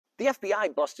The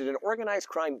FBI busted an organized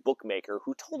crime bookmaker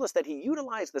who told us that he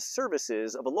utilized the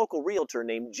services of a local realtor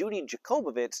named Judy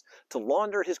Jacobovitz to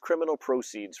launder his criminal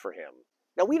proceeds for him.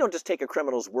 Now, we don't just take a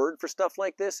criminal's word for stuff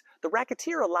like this. The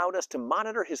racketeer allowed us to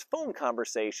monitor his phone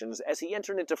conversations as he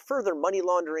entered into further money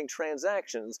laundering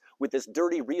transactions with this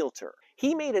dirty realtor.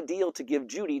 He made a deal to give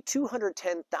Judy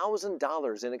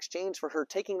 $210,000 in exchange for her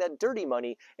taking that dirty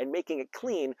money and making it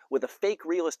clean with a fake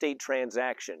real estate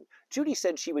transaction. Judy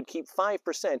said she would keep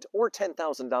 5% or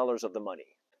 $10,000 of the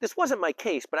money. This wasn't my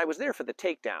case, but I was there for the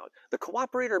takedown. The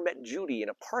cooperator met Judy in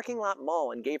a parking lot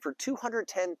mall and gave her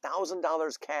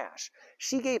 $210,000 cash.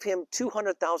 She gave him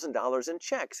 $200,000 in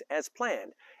checks, as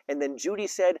planned. And then Judy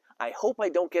said, "I hope I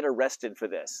don't get arrested for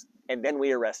this." And then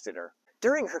we arrested her.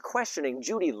 During her questioning,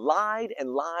 Judy lied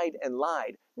and lied and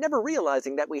lied, never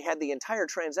realizing that we had the entire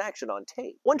transaction on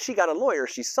tape. Once she got a lawyer,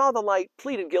 she saw the light,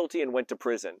 pleaded guilty, and went to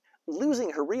prison, losing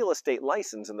her real estate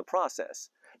license in the process.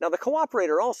 Now, the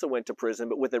cooperator also went to prison,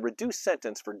 but with a reduced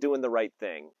sentence for doing the right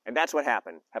thing. And that's what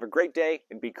happened. Have a great day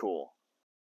and be cool.